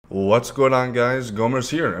What's going on, guys? Gomer's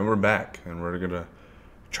here, and we're back, and we're gonna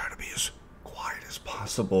try to be as quiet as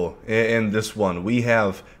possible in this one. We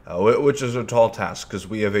have, which is a tall task, because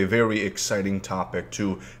we have a very exciting topic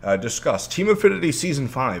to discuss. Team Affinity Season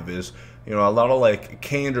 5 is, you know, a lot of like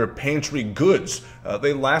canned or pantry goods.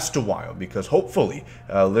 They last a while, because hopefully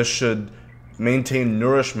this should maintain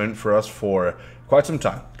nourishment for us for quite some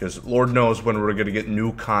time, because Lord knows when we're going to get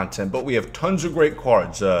new content. But we have tons of great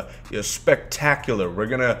cards, spectacular. We're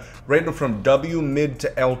going to rate them from W, mid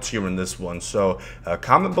to L tier in this one. So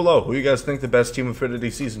comment below who you guys think the best Team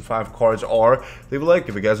Affinity Season 5 cards are. Leave a like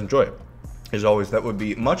if you guys enjoy it. As always, that would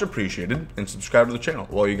be much appreciated, and subscribe to the channel.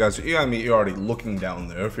 Well, you guys, I mean, you're already looking down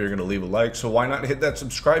there if you're going to leave a like, so why not hit that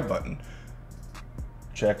subscribe button?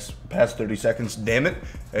 Checks past 30 seconds, damn it.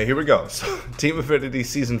 Here we go. So, Team Affinity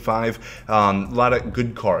Season 5, a lot of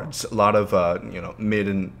good cards, a lot of, you know, mid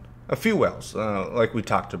and a few L's, like we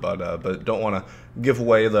talked about, but don't want to give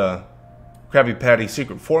away the Krabby Patty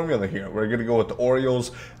secret formula here. We're going to go with the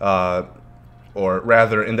Orioles, or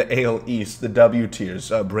rather in the AL East, the W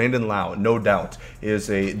tiers. Brandon Lau, no doubt, is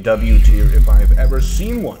a W tier if I've ever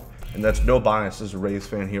seen one. And that's no bias as a Rays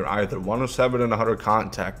fan here either. 107 and 100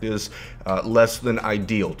 contact is less than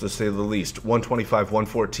ideal, to say the least. 125,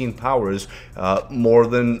 114 power is more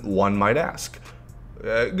than one might ask.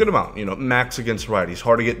 Good amount, you know, max against righties.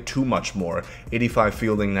 Hard to get too much more. 85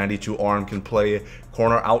 fielding, 92 arm, can play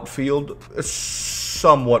corner outfield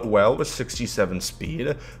somewhat well with 67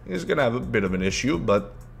 speed. He's going to have a bit of an issue,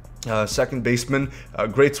 but second baseman,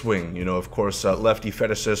 great swing. You know, of course, lefty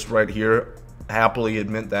fetishist right here. Happily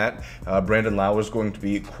admit that. Brandon Lau is going to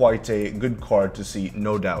be quite a good card to see,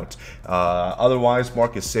 no doubt. Otherwise,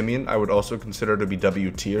 Marcus Semien, I would also consider to be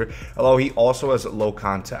W tier, although he also has low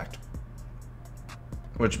contact,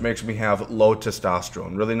 which makes me have low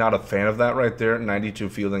testosterone. Really not a fan of that right there. 92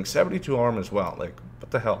 fielding, 72 arm as well. Like,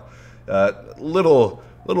 what the hell?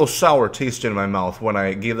 Little sour taste in my mouth when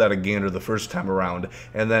I gave that a gander the first time around.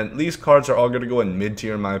 And then these cards are all going to go in mid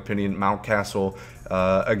tier in my opinion. Mountcastle,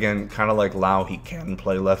 again, kind of like Lau, he can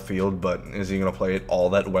play left field, but is he going to play it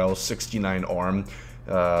all that well? 69 arm,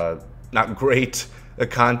 not great. The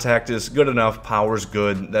contact is good enough, power's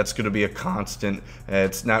good. That's going to be a constant.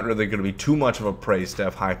 It's not really going to be too much of a praise to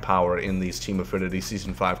have high power in these Team Affinity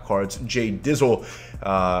Season 5 cards. Jay Dizzle,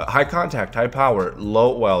 high contact, high power,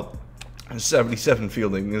 low, well, 77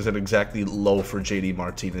 fielding isn't exactly low for JD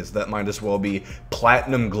Martinez. That might as well be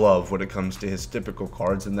platinum glove when it comes to his typical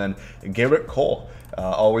cards. And then Garrett Cole,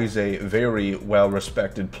 always a very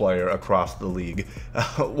well-respected player across the league.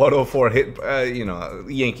 104 hit, you know,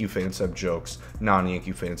 Yankee fans have jokes.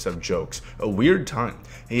 Non-Yankee fans have jokes. A weird time.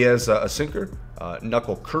 He has a sinker,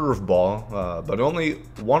 knuckle curveball, but only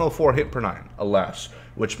 104 hit per 9, alas,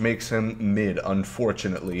 which makes him mid,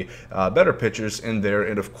 unfortunately. Better pitchers in there,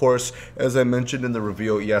 and of course, as I mentioned in the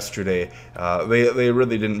review yesterday, they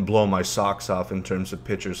really didn't blow my socks off in terms of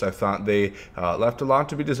pitchers. I thought they left a lot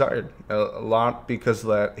to be desired, a lot because of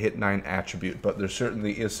that hit 9 attribute, but there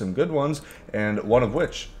certainly is some good ones, and one of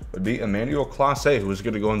which would be Emmanuel Clase, who is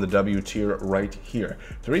going to go in the W tier right here.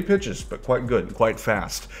 3 pitches, but quite good, quite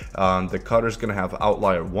fast. The cutter's going to have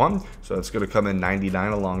outlier 1, so it's going to come in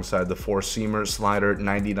 99 alongside the 4-seamer, slider,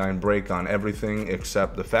 99 break on everything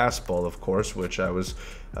except the fastball, of course, which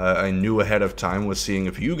I knew ahead of time, was seeing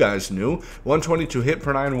if you guys knew. 122 hit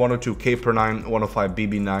per 9, 102 K per 9, 105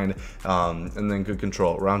 BB9, and then good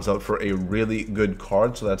control. Rounds out for a really good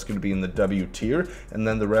card, so that's going to be in the W tier. And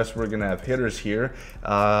then the rest, we're going to have hitters here.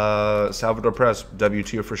 Salvador Perez, W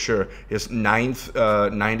tier for sure. His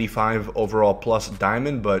 9th 95 overall plus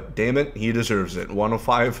diamond, but damn it, he deserves it.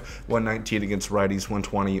 105, 119 against righties,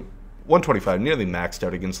 125, nearly maxed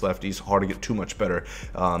out against lefties. Hard to get too much better.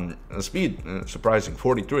 Speed, surprising,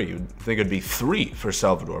 43. You'd think it'd be 3 for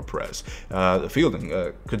Salvador Perez. The fielding,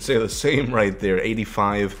 could say the same right there.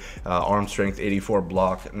 85 arm strength, 84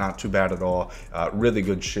 block, not too bad at all. Really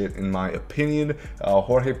good shit in my opinion.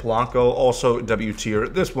 Jorge Polanco, also W tier.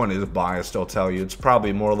 This one is biased, I'll tell you. It's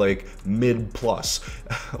probably more like mid plus.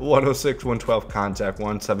 106, 112 contact,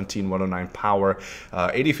 117, 109 power,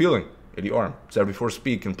 80 fielding. 80 arm, 74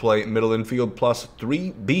 speed, can play middle infield plus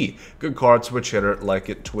 3B. Good card, switch hitter, like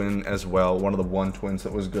it, twin as well. One of the one twins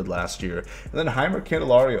that was good last year. And then Jeimer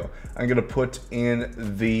Candelario, I'm going to put in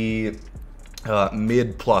the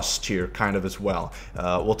mid plus tier kind of as well.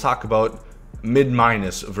 We'll talk about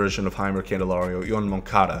mid-minus version of Jeimer Candelario, Yoan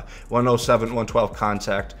Moncada. 107, 112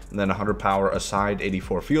 contact, and then 100 power aside,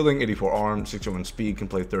 84 fielding, 84 arm, 61 speed, can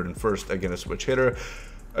play third and first, again a switch hitter.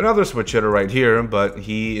 Another switch hitter right here, but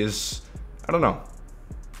he is, I don't know,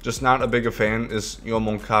 just not a big a fan is Yoan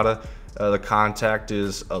Moncada. The contact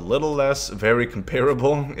is a little less, very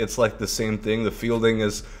comparable. It's like the same thing. The fielding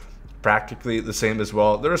is practically the same as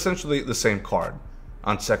well. They're essentially the same card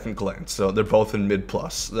on second glance, so they're both in mid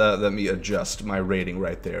plus. Let me adjust my rating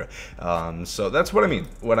right there. So that's what I mean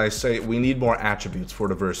when I say we need more attributes for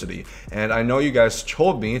diversity. And I know you guys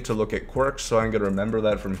told me to look at quirks, so I'm gonna remember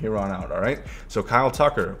that from here on out. All right, so Kyle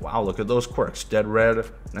Tucker, wow, look at those quirks. Dead red,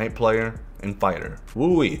 night player, and fighter.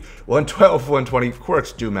 Woo-wee. 112, 120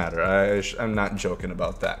 quirks do matter. I'm not joking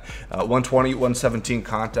about that. 120, 117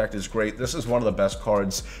 contact is great. This is one of the best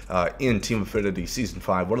cards in Team Affinity Season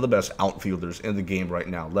 5. One of the best outfielders in the game right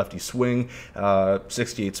now. Lefty swing,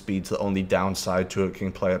 68 speeds. The only downside to it,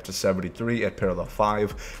 can play up to 73 at parallel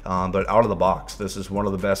 5. But out of the box, this is one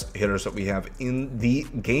of the best hitters that we have in the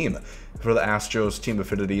game. For the Astros Team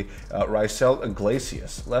Affinity, Raisel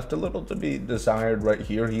Iglesias left a little to be desired right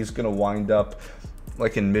here. He's going to wind up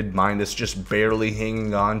like in mid minus, just barely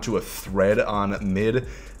hanging on to a thread on mid,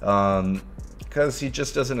 because he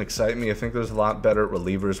just doesn't excite me. I think there's a lot better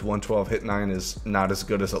relievers. 112 hit 9 is not as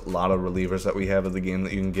good as a lot of relievers that we have in the game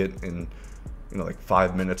that you can get in, you know, like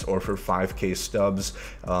 5 minutes or for 5K stubs.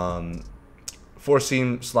 Four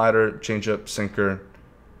seam, slider, changeup, sinker.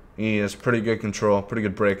 He has pretty good control, pretty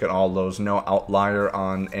good break at all those. No outlier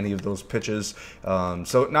on any of those pitches.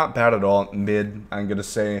 So not bad at all. Mid, I'm going to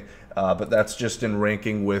say. But that's just in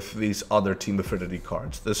ranking with these other Team Affinity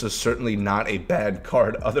cards. This is certainly not a bad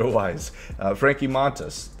card otherwise. Frankie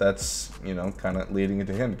Montas, that's, you know, kind of leading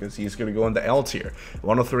into him because he's going to go into L tier.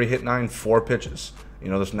 103 hit 9, 4 pitches. You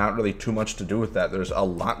know, there's not really too much to do with that. There's a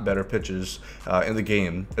lot better pitches in the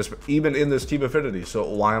game, even in this Team Affinity. So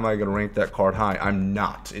why am I going to rank that card high? I'm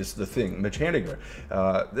not, is the thing. Mitch Haniger.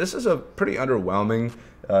 This is a pretty underwhelming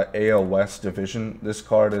AL West division. This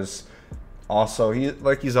card is also,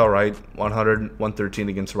 he's all right. 100, 113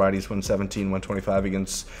 against righties, 117, 125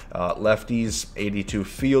 against lefties, 82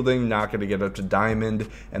 fielding, not going to get up to diamond,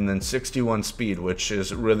 and then 61 speed, which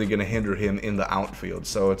is really going to hinder him in the outfield.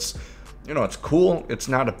 So it's, you know, it's cool. It's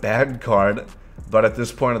not a bad card, but at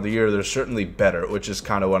this point of the year, there's certainly better, which is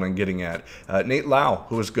kind of what I'm getting at. Nate Lau,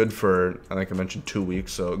 who was good for, I think I mentioned 2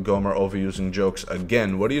 weeks, so Gomer overusing jokes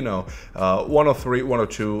again. What do you know? 103,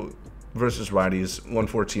 102 versus righties,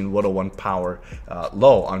 114, 101 power,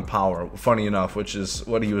 low on power, funny enough, which is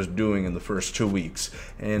what he was doing in the first 2 weeks.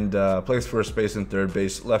 And plays first base and third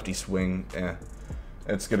base, lefty swing,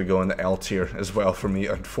 it's going to go in the L tier as well for me,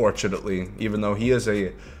 unfortunately, even though he is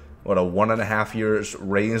a, what, a 1.5 years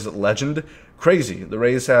Rays legend. Crazy. The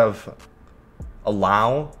Rays have a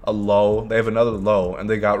low, they have another low, and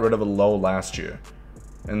they got rid of a low last year.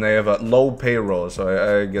 And they have a low payroll,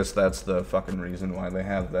 so I guess that's the fucking reason why they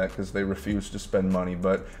have that, because they refuse to spend money.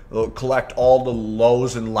 But they'll collect all the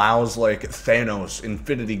lows and lows like Thanos,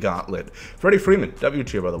 Infinity Gauntlet. Freddie Freeman, W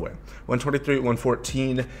tier, by the way. 123,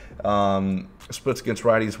 114, splits against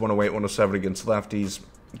righties, 108, 107 against lefties.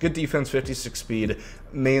 Good defense, 56 speed,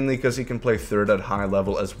 mainly because he can play third at high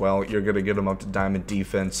level as well. You're going to get him up to diamond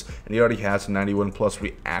defense, and he already has 91 plus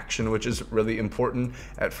reaction, which is really important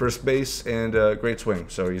at first base, and great swing.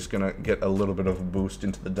 So he's going to get a little bit of a boost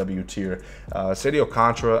into the W tier. Sadie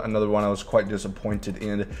Alcantara, another one I was quite disappointed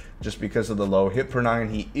in just because of the low hit per 9.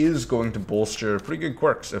 He is going to bolster pretty good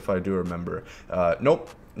quirks, if I do remember.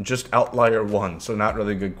 Nope. Just outlier 1, so not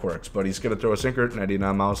really good quirks, but he's going to throw a sinker,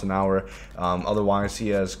 99 miles an hour. Otherwise, he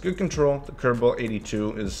has good control. The curveball,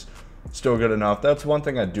 82, is still good enough. That's one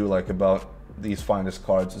thing I do like about these finest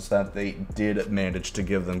cards, is that they did manage to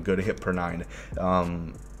give them good hit per 9.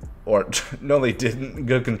 Or, no, they didn't.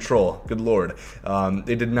 Good control. Good lord.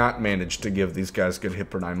 They did not manage to give these guys good hit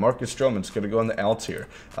per 9. Marcus Stroman's going to go in the L tier,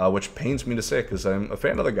 which pains me to say because I'm a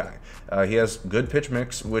fan of the guy. He has good pitch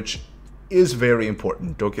mix, which is very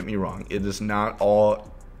important. Don't get me wrong. It is not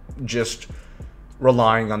all just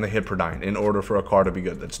relying on the hit per 9 in order for a card to be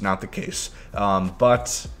good. That's not the case.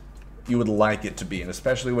 But you would like it to be, and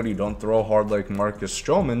especially when you don't throw hard like Marcus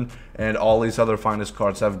Stroman and all these other finest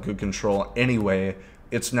cards have good control anyway.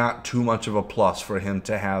 It's not too much of a plus for him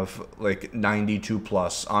to have like 92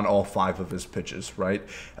 plus on all 5 of his pitches, right?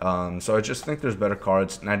 So I just think there's better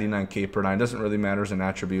cards. 99K per 9 doesn't really matter as an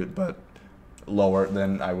attribute, but lower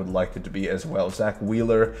than I would like it to be as well. Zach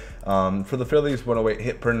Wheeler, for the Phillies, 108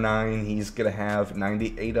 hit per 9. He's going to have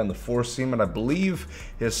 98 on the 4-seam, and I believe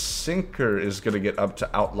his sinker is going to get up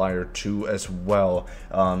to outlier 2 as well.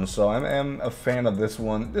 So I am a fan of this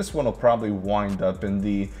one. This one will probably wind up in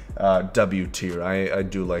the W tier. I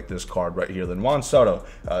do like this card right here. Then Juan Soto,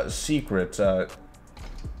 secret.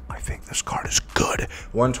 I think this card is good.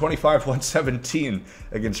 125, 117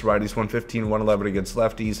 against righties, 115, 111 against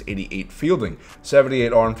lefties, 88 fielding,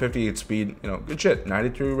 78 arm, 58 speed. You know, good shit.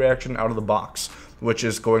 93 reaction out of the box, which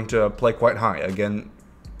is going to play quite high. Again,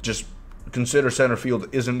 just consider center field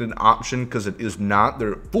isn't an option because it is not.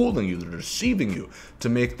 They're fooling you. They're deceiving you to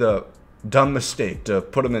make the dumb mistake to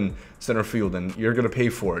put him in center field, and you're going to pay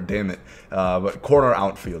for it, damn it. But corner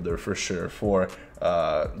outfielder for sure for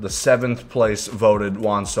the 7th place voted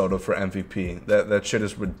Juan Soto for MVP. That shit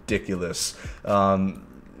is ridiculous.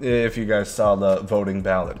 If you guys saw the voting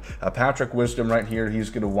ballot. Patrick Wisdom right here,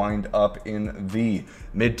 he's going to wind up in the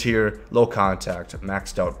mid-tier, low contact,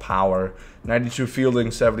 maxed out power, 92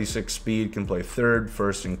 fielding, 76 speed, can play third,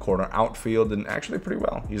 first, and corner outfield, and actually pretty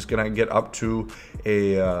well. He's going to get up to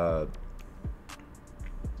a...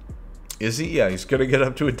 Is he? Yeah, he's going to get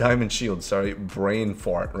up to a diamond shield. Sorry, brain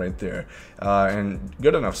fart right there. And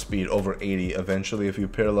good enough speed, over 80 eventually. If you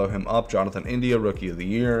parallel him up, Jonathan India, Rookie of the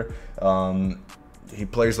Year. He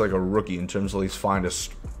plays like a rookie in terms of his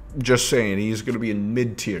finest. Just saying, he's going to be in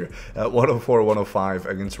mid-tier. 104, 105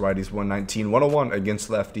 against righties, 119, 101 against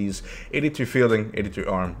lefties, 82 fielding, 83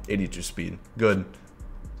 arm, 82 speed. Good.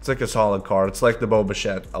 It's like a solid card. It's like the Bo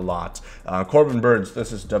Bichette a lot. Corbin Burns,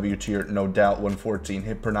 this is W tier, no doubt. 114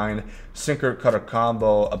 hit per 9, sinker cutter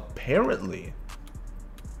combo. Apparently,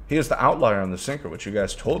 he is the outlier on the sinker, which you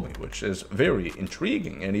guys told me, which is very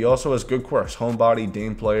intriguing. And he also has good quirks, homebody,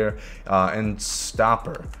 dame player, and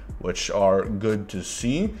stopper, which are good to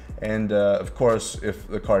see. And of course, if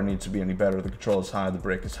the card needs to be any better, the control is high, the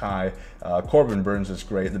break is high. Corbin Burns is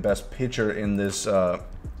great, the best pitcher in this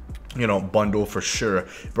bundle for sure.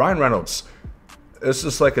 Brian Reynolds, this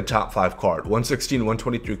is like a top 5 card. 116,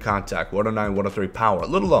 123 contact, 109, 103 power. A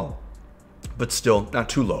little low, but still not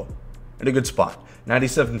too low. In a good spot.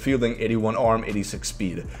 97 fielding, 81 arm, 86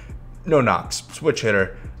 speed. No knocks. Switch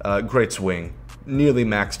hitter, great swing. Nearly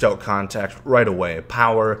maxed out contact right away.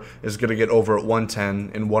 Power is going to get over at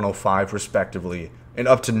 110 and 105 respectively. And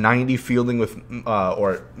up to 90 fielding with,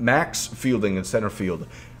 or max fielding in center field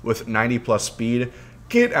with 90 plus speed.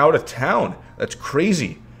 Get out of town. That's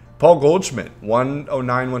crazy. Paul Goldschmidt, 109,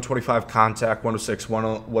 125 contact, 106,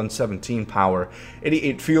 117 power,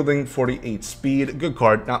 88 fielding, 48 speed. Good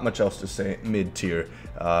card. Not much else to say. Mid-tier.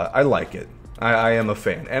 I like it. I am a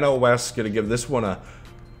fan. NOS going to give this one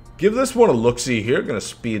a look-see here. Going to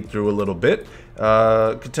speed through a little bit.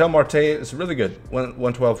 Ketel Marte is really good.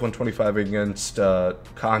 112, 125 against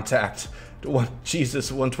contact.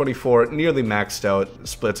 124, nearly maxed out,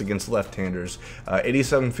 splits against left-handers.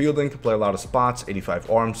 87 fielding, can play a lot of spots, 85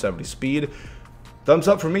 arm, 70 speed. Thumbs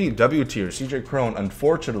up for me, W tier. CJ Cron,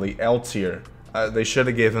 unfortunately, L tier. They should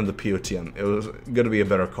have gave him the POTM. It was going to be a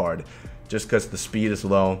better card, just because the speed is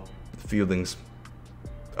low, the fielding's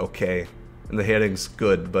okay, and the hitting's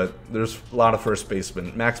good, but there's a lot of first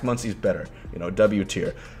basemen. Max Muncy's better, W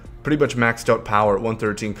tier. Pretty much maxed out power,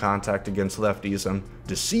 113 contact against lefties. I'm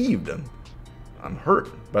deceived. I'm hurt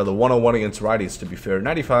by the 101 against righties, to be fair.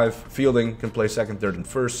 95 fielding, can play second, third, and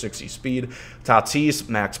first, 60 speed. Tatis,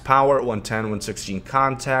 max power, 110, 116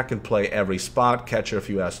 contact, can play every spot. Catcher, if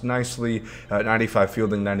you ask nicely. 95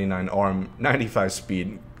 fielding, 99 arm, 95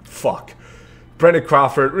 speed. Fuck. Brendan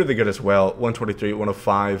Crawford, really good as well. 123,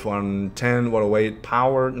 105, 110, 108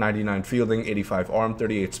 power, 99 fielding, 85 arm,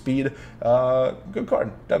 38 speed. Good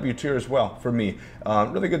card. W tier as well for me.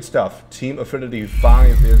 Really good stuff. Team Affinity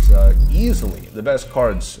 5 is easily the best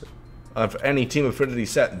cards of any Team Affinity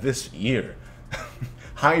set this year.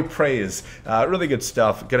 High praise. Really good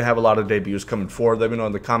stuff. Gonna have a lot of debuts coming forward. Let me know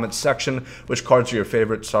in the comments section which cards are your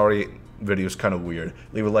favorite. Sorry, video's kind of weird.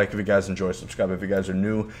 Leave a like if you guys enjoy, subscribe if you guys are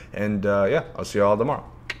new, and yeah, I'll see you all tomorrow.